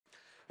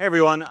Hey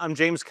everyone, I'm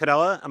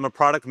𝗦𝗲𝗀𝗀𝗇𝗏. I'm a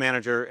product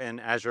manager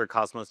in Azure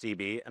Cosmos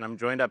DB, and I'm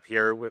joined up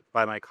here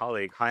by my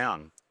colleague,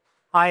 Haiyang.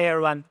 Hi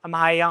everyone, I'm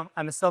Haiyang.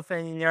 I'm a software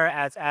engineer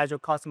at Azure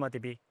Cosmos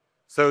DB.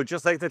 So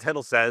just like the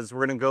title says,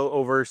 we're going to go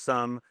over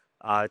some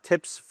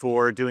tips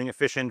for doing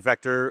efficient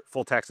vector,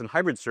 full text, and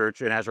hybrid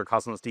search in Azure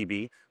Cosmos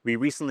DB. We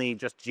recently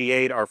just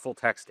GA'd our full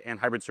text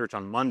and hybrid search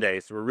on Monday,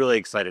 so we're really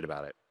excited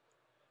about it.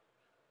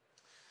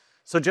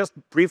 So just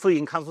briefly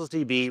in Cosmos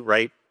DB,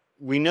 right?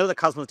 We know that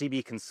Cosmos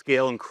DB can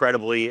scale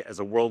incredibly as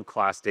a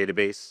world-class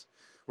database.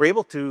 We're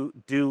able to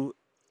do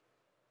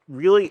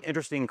really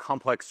interesting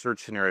complex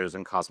search scenarios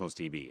in Cosmos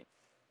DB.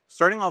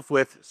 Starting off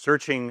with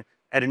searching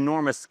at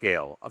enormous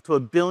scale, up to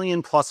 1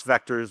 billion plus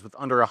vectors with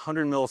under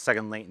 100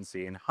 millisecond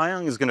latency, and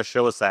Haiyang is going to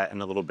show us that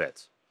in a little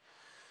bit.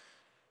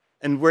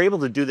 And we're able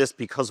to do this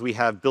because we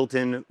have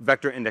built-in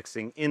vector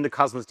indexing in the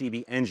Cosmos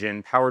DB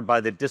engine powered by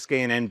the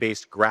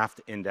DiskANN-based graph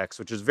index,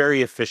 which is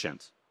very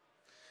efficient.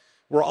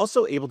 We're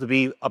also able to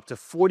be up to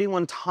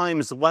 41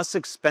 times less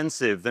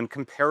expensive than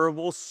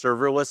comparable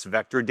serverless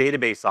vector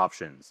database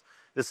options.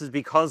 This is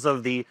because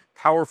of the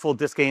powerful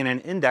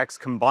DiskANN index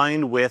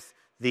combined with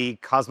the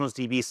Cosmos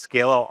DB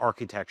scale-out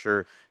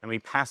architecture, and we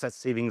pass that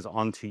savings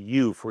on to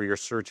you for your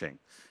searching.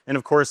 And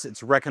of course,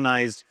 it's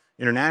recognized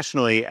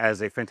internationally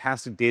as a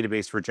fantastic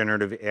database for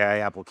generative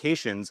AI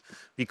applications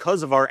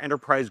because of our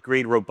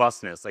enterprise-grade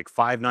robustness, like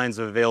 5 nines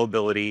of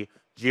availability,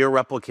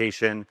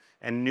 geo-replication,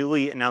 and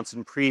newly announced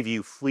in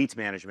preview fleet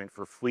management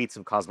for fleets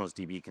of Cosmos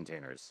DB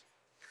containers.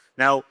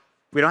 Now,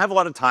 we don't have a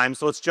lot of time,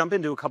 so let's jump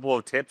into a couple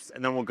of tips,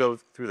 and then we'll go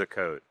through the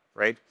code,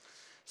 right?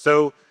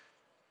 So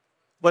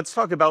let's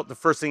talk about the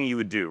first thing you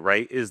would do,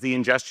 right, is the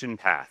ingestion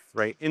path,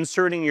 right?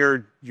 Inserting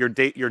your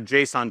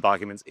JSON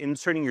documents,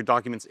 inserting your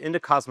documents into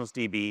Cosmos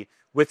DB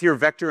with your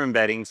vector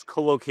embeddings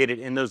co-located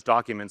in those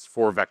documents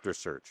for vector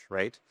search,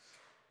 right?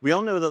 We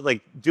all know that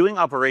like doing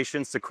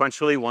operations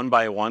sequentially one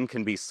by one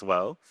can be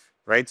slow,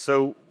 right?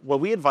 So what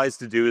we advise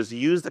to do is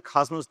use the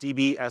Cosmos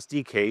DB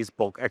SDK's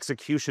bulk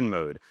execution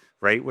mode,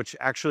 right? Which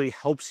actually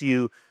helps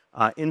you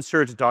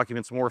insert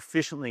documents more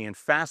efficiently and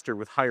faster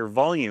with higher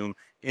volume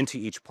into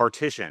each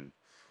partition.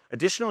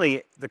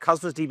 Additionally, the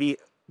Cosmos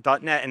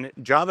DB.NET and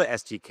Java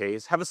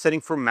SDKs have a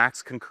setting for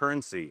max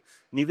concurrency.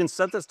 And you can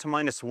set this to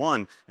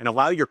 -1 and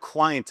allow your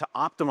client to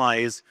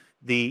optimize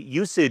the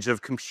usage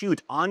of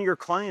compute on your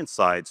client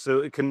side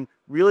so it can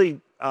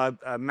really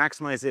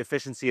maximize the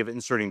efficiency of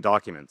inserting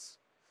documents.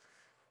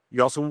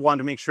 You also want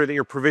to make sure that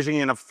you're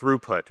provisioning enough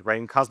throughput, right?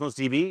 In Cosmos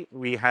DB,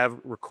 we have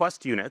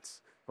request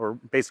units, or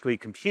basically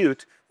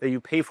compute, that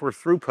you pay for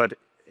throughput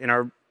in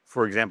our,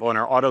 for example, in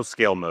our auto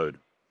scale mode.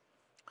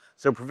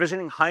 So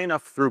provisioning high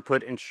enough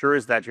throughput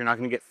ensures that you're not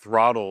going to get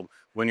throttled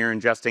when you're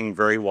ingesting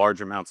very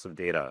large amounts of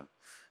data.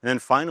 And then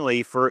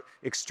finally, for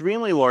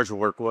extremely large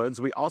workloads,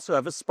 we also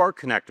have a Spark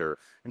connector.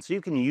 And so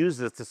you can use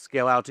this to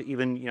scale out to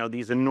even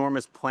these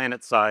enormous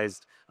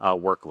planet-sized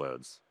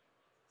workloads.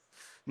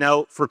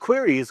 Now, for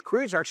queries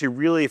are actually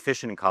really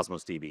efficient in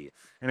Cosmos DB.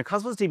 And in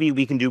Cosmos DB,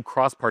 we can do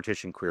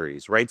cross-partition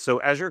queries, right?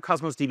 So Azure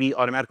Cosmos DB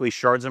automatically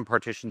shards and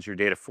partitions your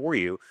data for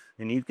you,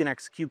 and you can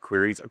execute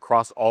queries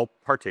across all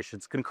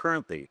partitions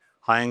concurrently.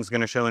 Haiyang's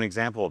going to show an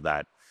example of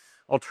that.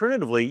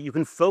 Alternatively, you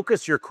can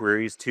focus your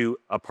queries to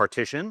a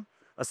partition,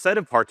 a set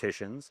of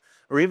partitions,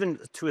 or even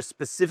to a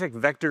specific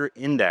vector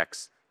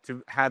index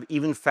to have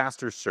even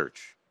faster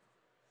search.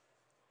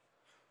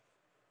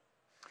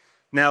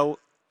 Now,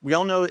 we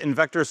all know in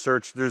vector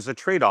search, there's a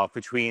trade-off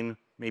between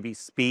maybe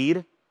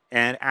speed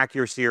and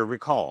accuracy or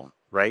recall,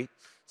 right?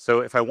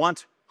 So if I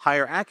want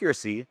higher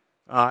accuracy,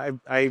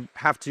 I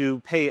have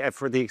to pay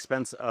for the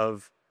expense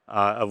of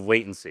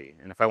latency.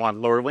 And if I want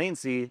lower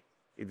latency,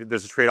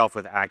 there's a trade-off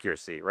with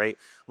accuracy, right?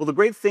 Well, the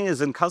great thing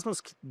is in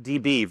Cosmos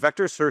DB,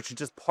 vector search is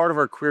just part of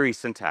our query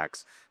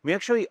syntax. We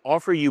actually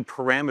offer you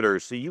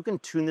parameters so you can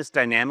tune this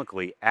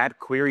dynamically at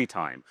query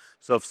time.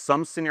 So if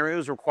some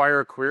scenarios require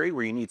a query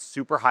where you need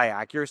super high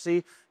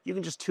accuracy, you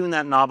can just tune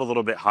that knob a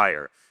little bit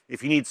higher.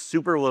 If you need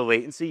super low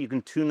latency, you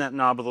can tune that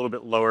knob a little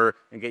bit lower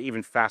and get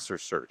even faster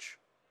search.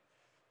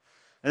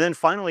 And then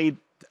finally,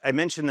 I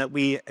mentioned that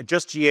we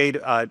just GA'd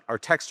our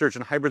text search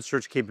and hybrid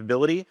search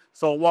capability.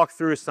 So I'll walk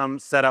through some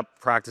setup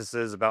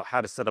practices about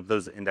how to set up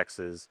those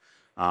indexes.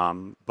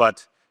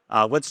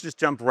 Let's just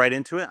jump right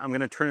into it. I'm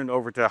going to turn it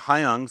over to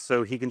Haiyang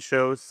so he can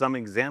show some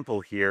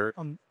example here.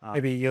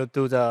 Maybe you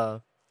do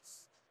the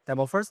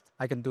demo first.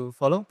 I can do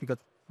follow because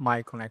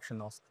my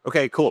connection also.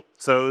 Okay, cool.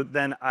 So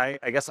then I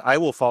guess I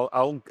will follow.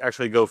 I'll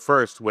actually go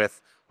first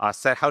with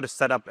how to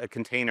set up a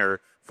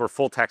container for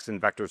full text and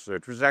vector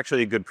search, which is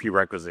actually a good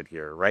prerequisite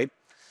here, right?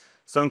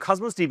 So in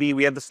Cosmos DB,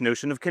 we have this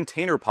notion of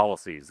container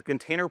policies. The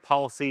container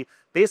policy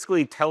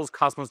basically tells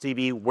Cosmos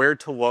DB where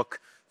to look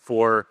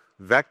for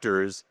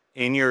vectors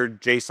in your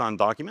JSON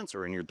documents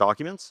or in your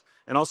documents,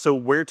 and also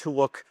where to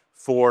look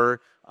for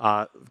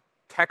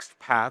text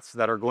paths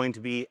that are going to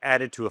be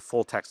added to a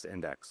full text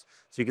index.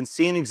 So you can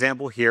see an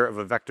example here of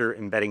a vector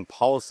embedding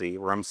policy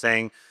where I'm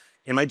saying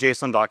in my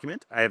JSON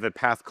document, I have a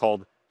path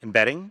called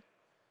embedding.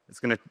 It's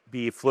going to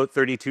be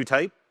float32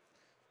 type.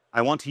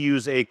 I want to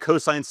use a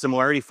cosine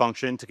similarity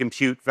function to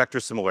compute vector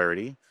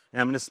similarity,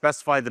 and I'm going to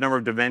specify the number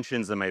of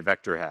dimensions that my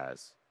vector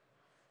has.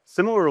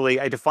 Similarly,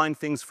 I define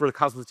things for the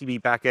Cosmos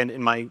DB backend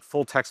in my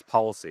full text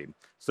policy.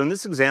 So in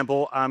this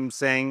example, I'm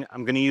saying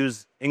I'm going to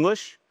use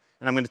English,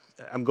 and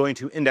I'm going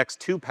to index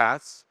 2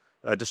 paths,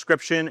 a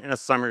description and a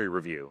summary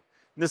review.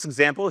 In this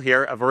example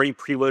here, I've already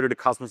preloaded a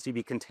Cosmos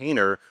DB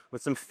container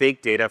with some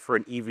fake data for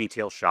an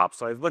e-retail shop.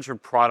 So I have a bunch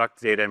of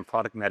product data and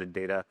product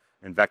metadata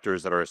and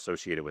vectors that are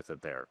associated with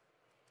it there.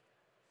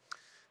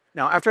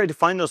 Now, after I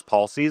define those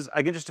policies,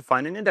 I can just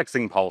define an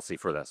indexing policy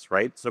for this,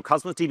 right? So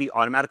Cosmos DB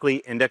automatically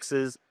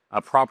indexes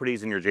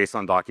properties in your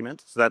JSON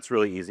document, so that's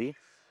really easy.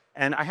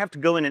 And I have to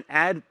go in and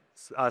add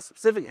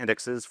specific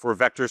indexes for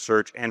vector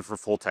search and for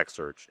full text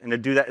search. And to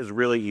do that is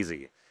really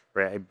easy,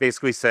 right? I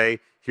basically say,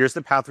 here's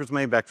the path towards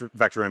my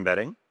vector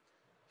embedding.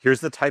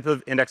 Here's the type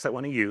of index I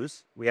want to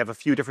use. We have a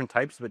few different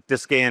types, but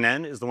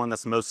disk-ANN is the one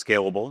that's most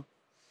scalable.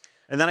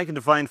 And then I can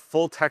define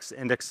full text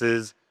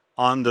indexes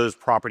on those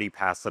property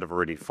paths that I've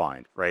already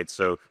defined, right?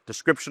 So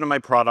description of my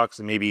products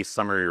and maybe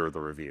summary or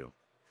the review.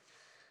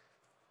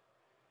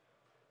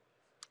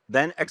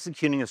 Then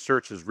executing a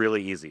search is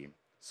really easy.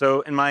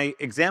 So in my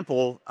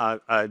example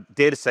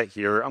data set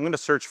here, I'm going to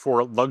search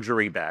for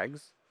luxury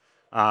bags.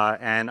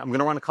 And I'm going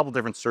to run a couple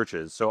different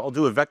searches. So I'll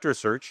do a vector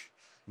search.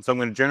 And so I'm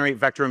going to generate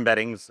vector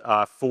embeddings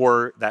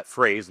for that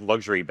phrase,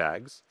 luxury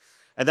bags.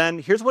 And then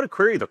here's what a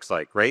query looks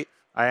like, right?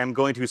 I am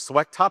going to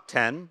select top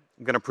 10.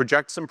 I'm going to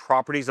project some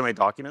properties in my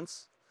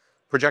documents,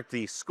 project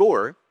the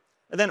score,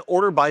 and then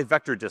order by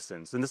vector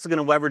distance. And this is going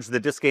to leverage the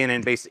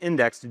disk-ANN-based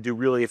index to do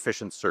really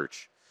efficient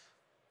search.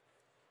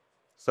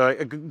 So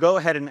I go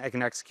ahead and I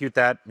can execute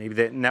that. Maybe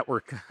the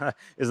network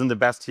isn't the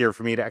best here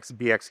for me to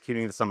be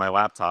executing this on my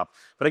laptop,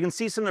 but I can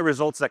see some of the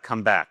results that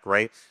come back,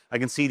 right? I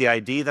can see the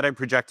ID that I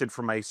projected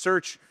for my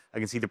search. I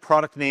can see the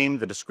product name,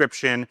 the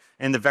description,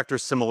 and the vector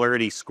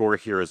similarity score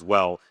here as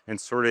well, and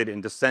sorted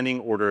in descending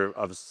order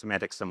of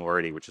semantic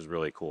similarity, which is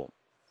really cool.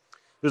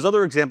 There's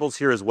other examples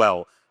here as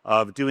well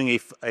of doing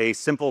a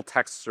simple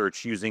text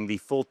search using the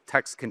full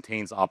text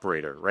contains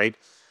operator, right?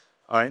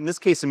 In this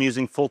case, I'm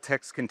using full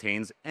text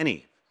contains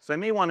any. So I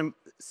may want to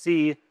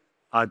see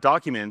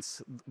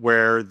documents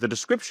where the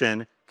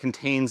description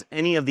contains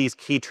any of these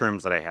key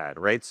terms that I had,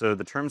 right? So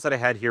the terms that I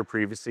had here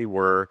previously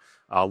were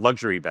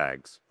luxury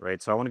bags,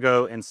 right? So I want to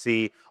go and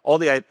see all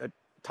the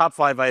top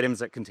 5 items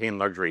that contain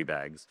luxury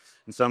bags.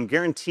 And so I'm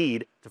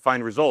guaranteed to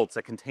find results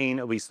that contain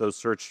at least those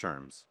search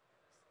terms.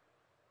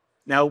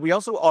 Now, we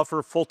also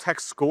offer full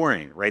text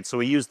scoring, right? So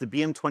we use the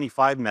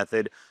DEM567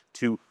 method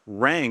to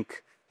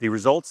rank the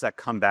results that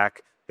come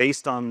back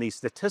based on the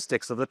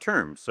statistics of the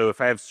terms. So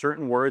if I have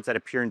certain words that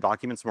appear in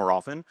documents more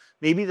often,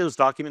 maybe those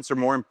documents are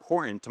more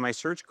important to my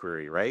search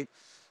query, right?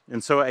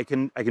 And so I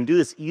can do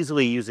this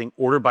easily using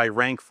order by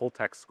rank full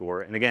text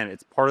score. And again,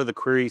 it's part of the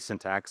query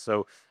syntax,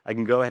 so I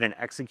can go ahead and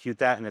execute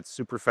that, and it's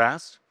super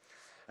fast.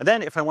 And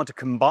then if I want to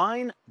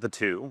combine the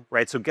two,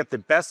 right, so get the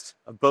best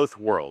of both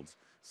worlds,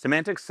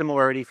 semantic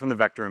similarity from the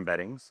vector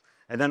embeddings,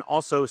 and then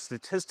also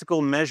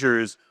statistical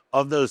measures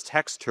of those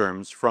text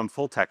terms from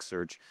full text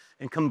search,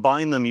 and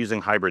combine them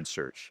using hybrid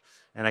search.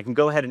 And I can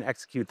go ahead and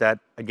execute that.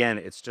 Again,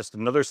 it's just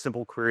another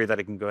simple query that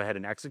I can go ahead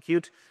and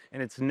execute,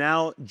 and it's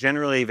now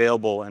generally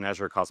available in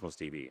Azure Cosmos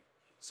DB.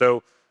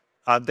 So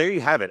there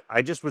you have it.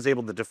 I just was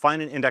able to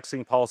define an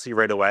indexing policy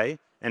right away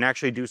and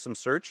actually do some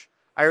search.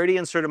 I already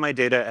inserted my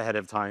data ahead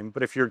of time,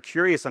 but if you're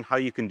curious on how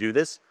you can do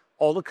this,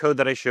 all the code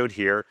that I showed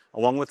here,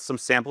 along with some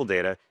sample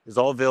data, is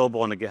all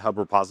available in a GitHub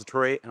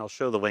repository, and I'll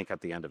show the link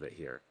at the end of it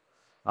here.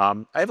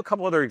 I have a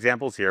couple other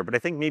examples here, but I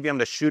think maybe I'm going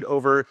to shoot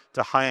over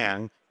to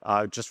Haiyang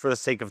just for the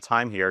sake of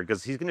time here,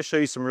 because he's going to show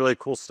you some really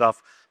cool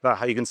stuff about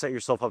how you can set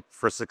yourself up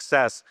for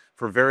success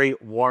for very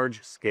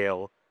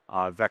large-scale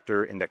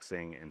vector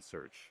indexing and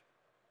search.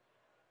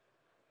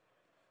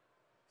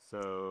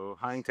 So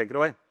Haiyang, take it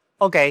away.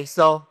 Okay,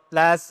 so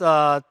let's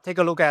take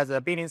a look at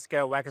the billion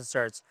scale vector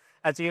search.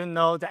 As you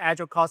know, the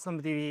Azure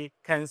Cosmos DB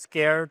can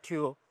scale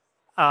to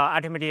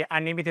ultimately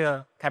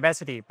unlimited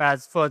capacity,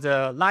 but for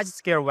the large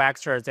scale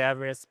vectors that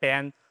will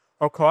span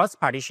across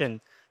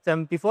partition,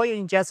 then before you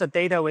ingest the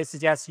data, we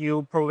suggest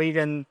you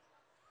provision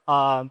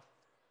a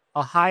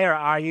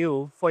higher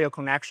RU for your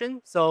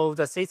connection, so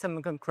the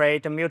system can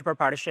create multiple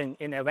partition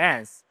in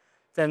advance.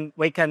 Then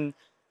we can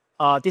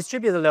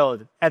distribute the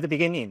load at the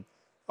beginning.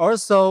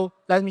 Also,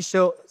 let me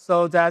show,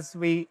 so that's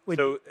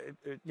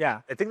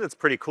yeah. I think that's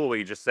pretty cool what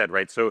you just said,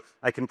 right? So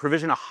I can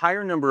provision a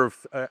higher amount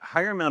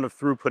of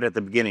throughput at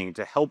the beginning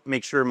to help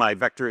make sure my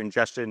vector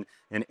ingestion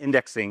and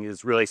indexing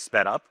is really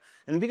sped up.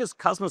 And because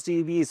Cosmos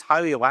DB is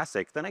highly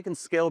elastic, then I can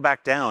scale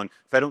back down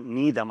if I don't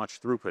need that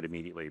much throughput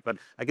immediately. But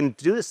I can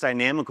do this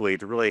dynamically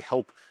to really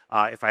help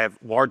if I have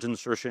large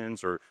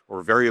insertions or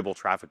variable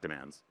traffic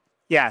demands.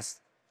 Yes.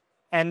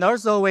 And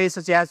also we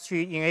suggest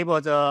to enable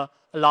the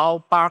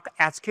allow bulk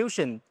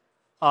execution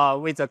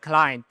with the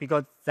client,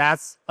 because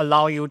that's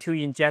allow you to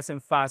ingest them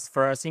fast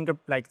for a single,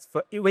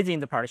 within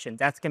the partition.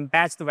 That can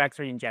batch the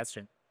vector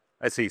ingestion.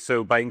 I see.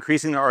 So by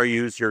increasing the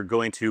RUs, you're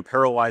going to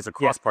parallelize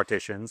across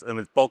partitions, and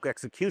with bulk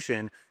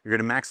execution, you're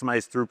going to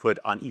maximize throughput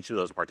on each of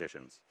those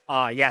partitions.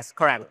 Yes,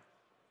 correct.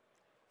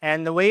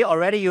 And we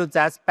already use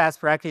that best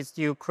practice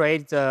to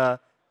create the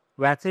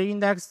vector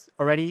index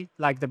already,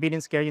 like the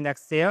billion scale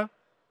index there.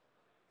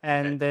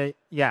 And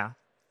yeah,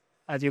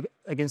 as you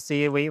can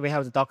see, we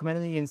have the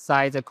document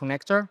inside the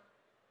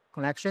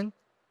connection.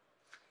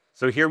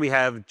 So here we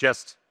have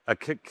just a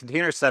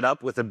container set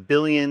up with 1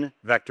 billion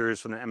vectors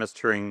from the MS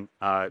Turing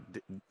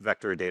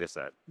vector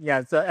dataset.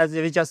 Yeah, so as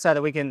we just said,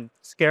 we can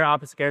scale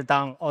up, scale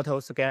down,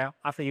 auto scale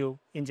after you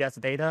ingest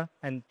data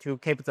and to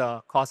keep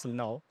the cost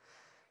low.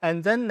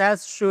 And then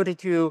let's shoot it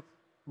to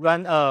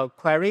run a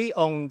query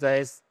on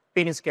this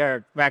billion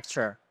scale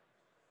vector.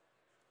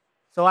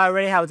 So I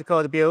already have the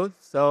code built,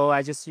 so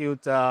I just use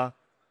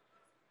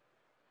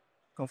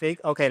config.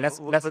 Okay, let's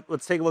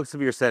take a look at some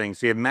of your settings.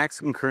 So you have max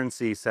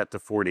concurrency set to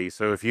 40.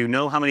 So if you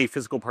know how many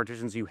physical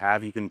partitions you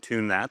have, you can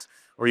tune that,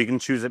 or you can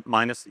choose it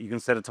you can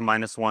set it to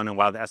 -1 and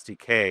allow the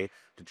SDK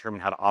to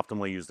determine how to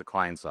optimally use the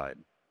client side.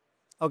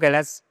 Okay,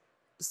 let's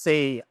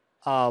see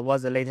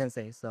what's the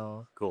latency.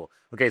 So cool.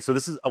 Okay, so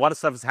this is a lot of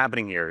stuff is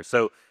happening here.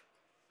 So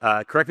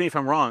correct me if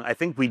I'm wrong. I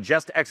think we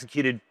just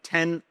executed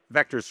 10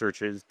 vector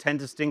searches, 10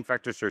 distinct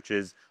vector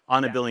searches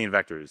on 1 billion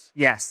vectors.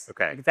 Yes.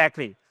 Okay.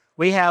 Exactly.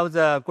 We have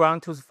the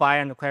ground truth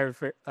file and the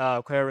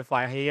query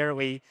file here.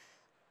 We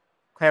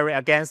query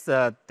against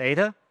the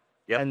data,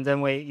 and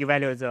then we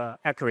evaluate the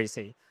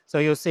accuracy. So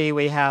you see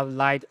we have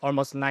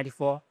almost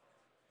 94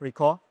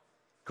 recall.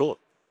 Cool.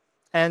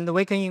 And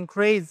we can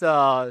increase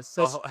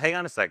the hang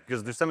on a sec,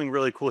 because there's something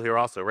really cool here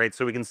also, right?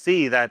 So we can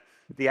see that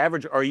the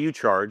average RU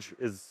charge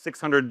is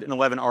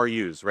 611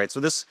 RUs, right? So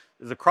this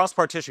is a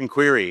cross-partition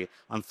query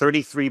on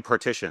 33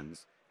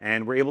 partitions,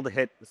 and we're able to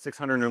hit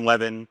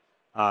 611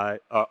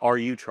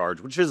 RU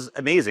charge, which is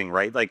amazing,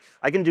 right? Like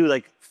I can do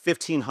like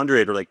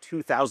 1,500 or like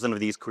 2,000 of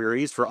these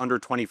queries for under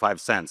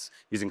 25 cents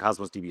using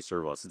Cosmos DB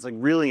serverless. It's like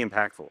really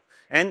impactful.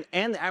 And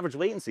the average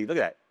latency, look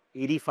at that,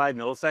 85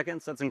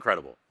 milliseconds. That's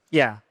incredible.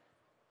 Yeah.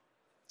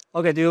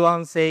 Okay, do you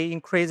want to say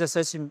increase the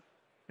search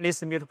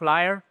list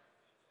multiplier?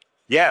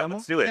 Yeah,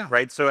 let's do it,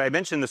 right? So I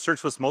mentioned the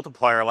search list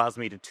multiplier allows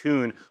me to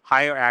tune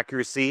higher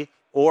accuracy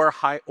or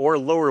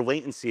lower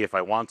latency if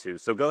I want to.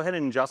 So go ahead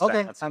and adjust that.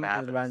 Okay, That's I'm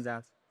going to run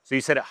that. So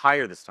you set it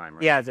higher this time,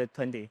 right? Yeah, the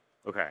 20.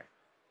 Okay.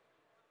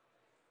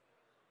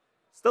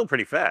 Still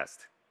pretty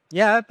fast.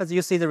 Yeah, but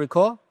you see the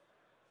recall?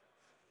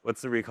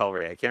 What's the recall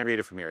rate? I can't read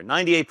it from here.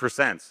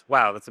 98%.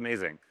 Wow, that's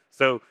amazing.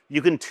 So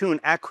you can tune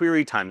at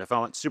query time if I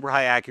want super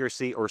high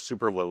accuracy or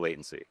super low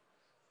latency.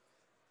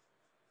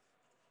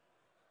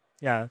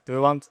 Yeah, do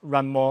you want to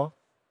run more?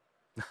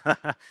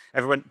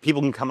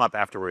 People can come up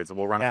afterwards and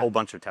we'll run a whole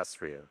bunch of tests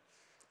for you.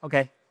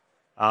 Okay.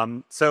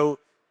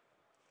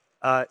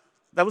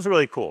 That was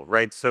really cool,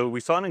 right? So we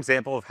saw an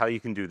example of how you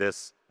can do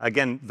this.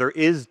 Again, there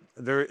is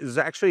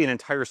actually an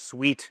entire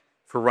suite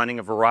for running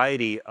a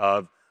variety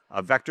of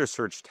vector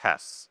search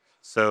tests.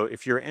 So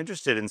if you're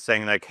interested in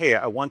saying like, hey,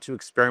 I want to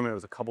experiment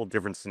with a couple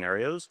different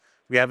scenarios,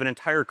 we have an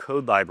entire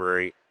code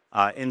library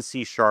in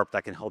C#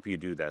 that can help you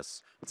do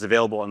this. It's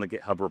available on the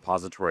GitHub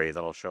repository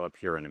that'll show up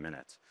here in a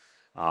minute.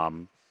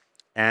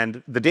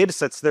 And the data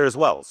set's there as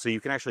well. So you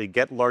can actually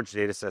get large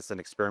data sets and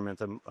experiment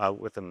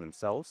with them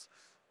themselves.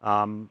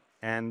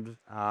 And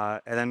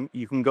then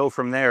you can go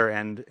from there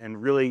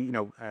and really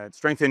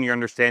strengthen your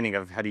understanding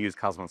of how to use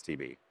Cosmos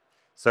DB.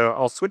 So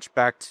I'll switch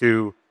back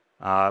to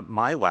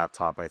my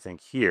laptop, I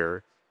think,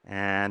 here,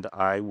 and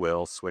I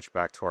will switch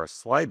back to our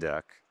slide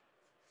deck.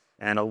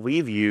 And I'll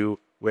leave you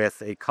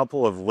with a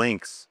couple of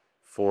links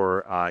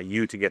for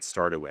you to get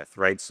started with,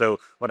 right? So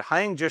what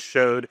Haiyang just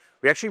showed,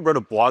 we actually wrote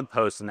a blog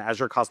post in the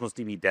Azure Cosmos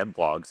DB dev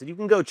blogs, and you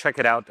can go check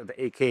it out at the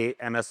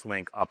AKMS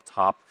link up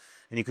top.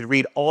 And you could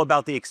read all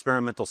about the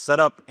experimental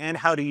setup and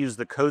how to use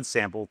the code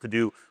sample to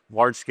do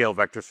large-scale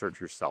vector search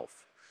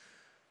yourself.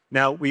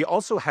 Now, we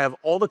also have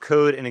all the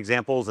code and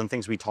examples and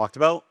things we talked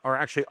about are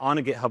actually on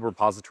a GitHub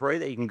repository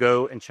that you can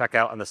go and check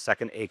out on the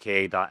second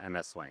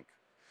aka.ms link.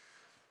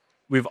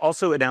 We've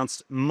also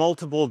announced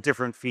multiple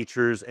different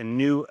features and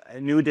new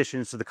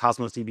additions to the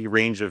Cosmos DB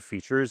range of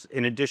features,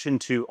 in addition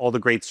to all the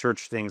great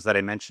search things that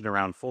I mentioned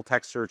around full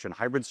text search and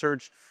hybrid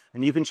search.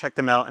 And you can check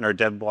them out in our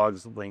dev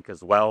blogs link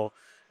as well.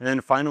 And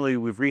then finally,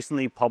 we've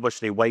recently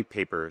published a white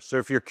paper. So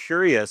if you're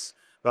curious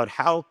about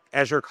how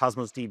Azure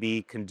Cosmos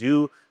DB can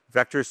do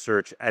vector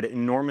search at an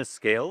enormous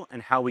scale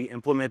and how we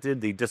implemented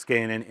the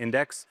disk-ANN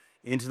index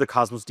into the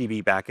Cosmos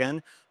DB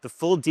backend, the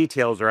full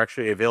details are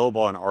actually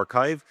available on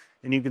archive,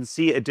 and you can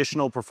see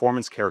additional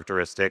performance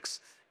characteristics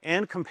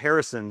and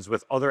comparisons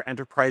with other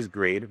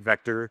enterprise-grade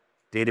vector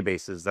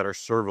databases that are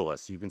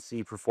serverless. You can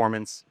see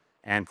performance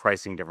and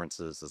pricing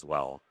differences as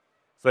well.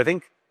 So I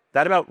think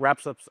that about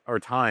wraps up our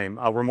time.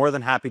 We're more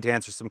than happy to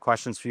answer some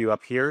questions for you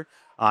up here.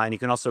 And you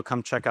can also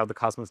come check out the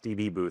Cosmos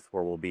DB booth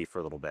where we'll be for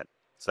a little bit.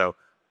 So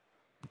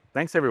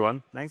thanks,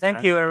 everyone.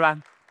 Thank you,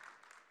 everyone.